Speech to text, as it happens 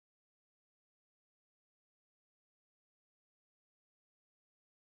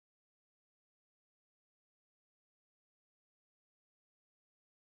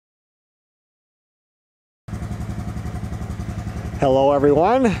Hello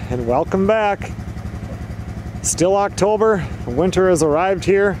everyone, and welcome back. Still October, winter has arrived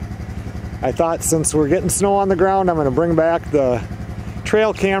here. I thought since we're getting snow on the ground, I'm going to bring back the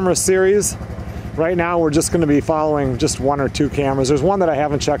trail camera series. Right now we're just going to be following just one or two cameras. There's one that I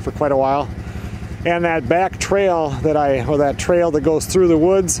haven't checked for quite a while. And that back trail that trail that goes through the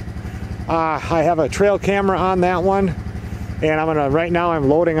woods, I have a trail camera on that one. And right now I'm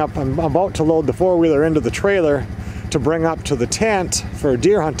about to load the four-wheeler into the trailer to bring up to the tent for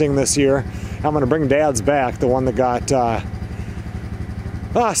deer hunting this year. I'm gonna bring Dad's back, the one that got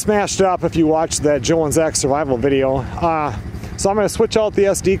smashed up if you watched that Joe and Zach survival video. So I'm gonna switch out the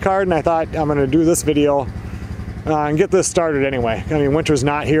SD card, and I thought I'm gonna do this video and get this started anyway. I mean, winter's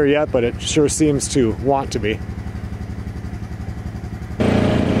not here yet, but it sure seems to want to be.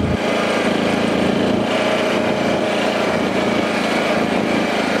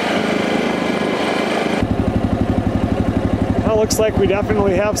 Looks like we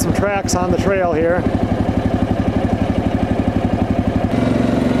definitely have some tracks on the trail here.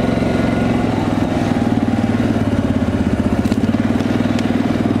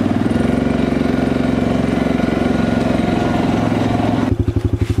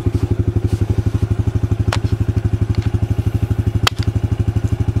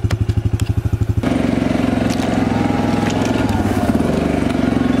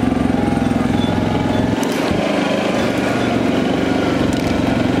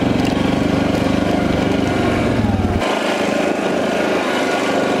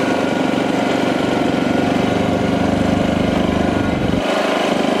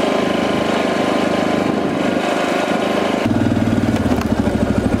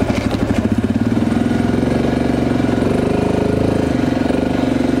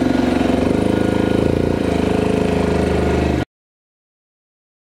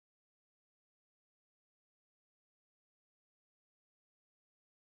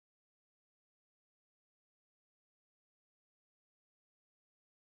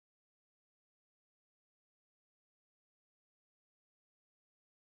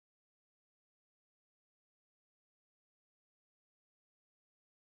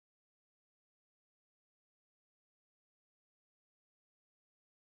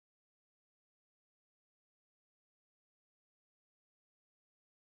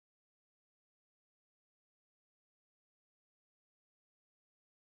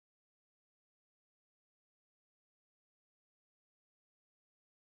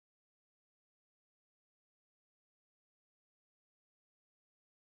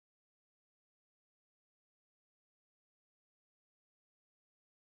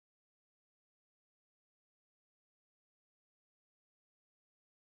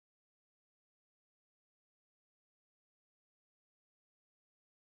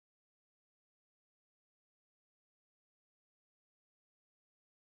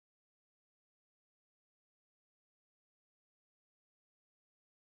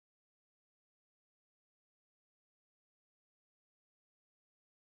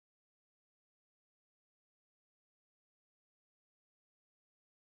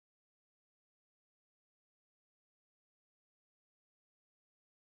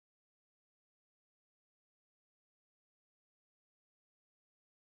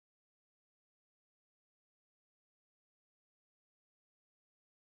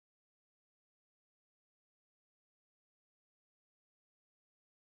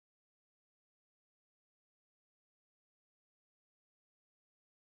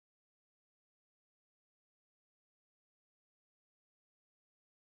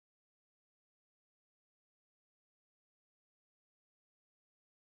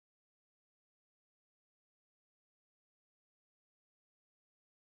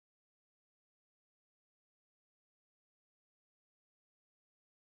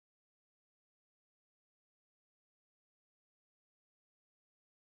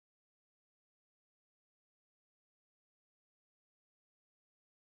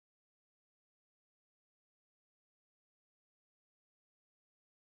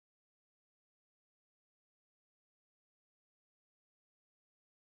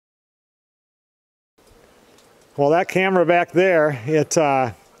 Well, that camera back there, it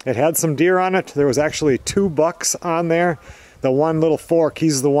had some deer on it. There was actually 2 bucks on there. The one little fork,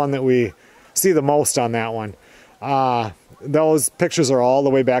 he's the one that we see the most on that one. Those pictures are all the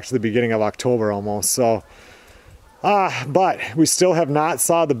way back to the beginning of October almost. So, but we still have not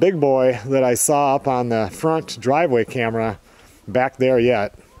saw the big boy that I saw up on the front driveway camera back there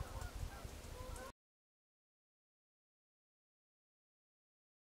yet.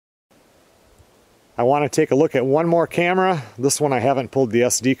 I want to take a look at one more camera. This one I haven't pulled the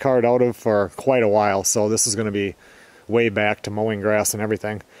SD card out of for quite a while, so this is going to be way back to mowing grass and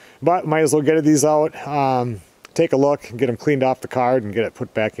everything. But might as well get these out, take a look, get them cleaned off the card and get it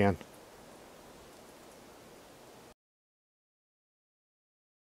put back in.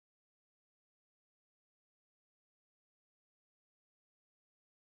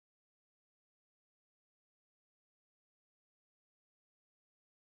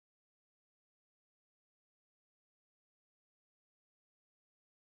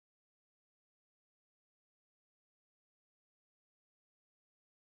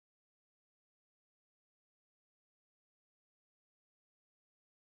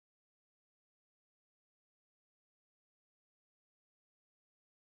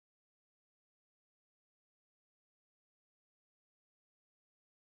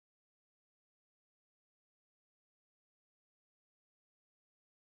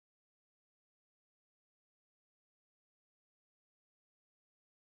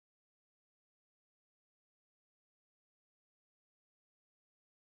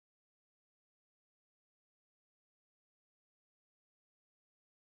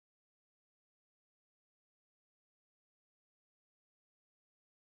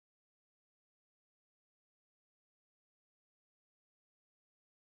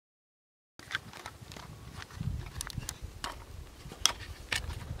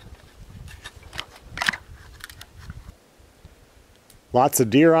 Lots of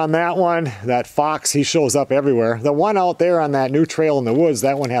deer on that one. That fox, he shows up everywhere. The one out there on that new trail in the woods,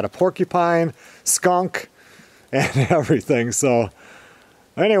 that one had a porcupine, skunk, and everything. So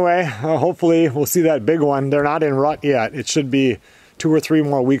anyway, hopefully we'll see that big one. They're not in rut yet. It should be 2 or 3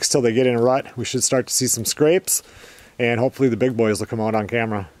 more weeks till they get in rut. We should start to see some scrapes, and hopefully the big boys will come out on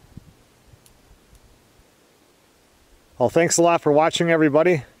camera. Well, thanks a lot for watching,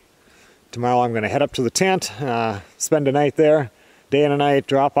 everybody. Tomorrow I'm going to head up to the tent, spend a night there. Day and a night,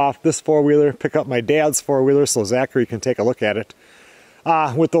 drop off this 4-wheeler, pick up my dad's 4-wheeler so Zachary can take a look at it.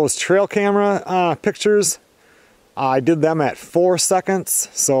 With those trail camera pictures, I did them at 4 seconds.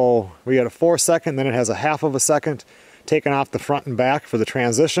 So we got a 4-second, then it has a half of a second taken off the front and back for the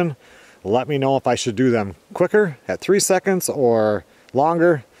transition. Let me know if I should do them quicker at 3 seconds or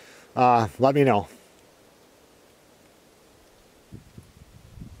longer. Let me know.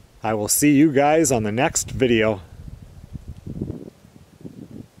 I will see you guys on the next video.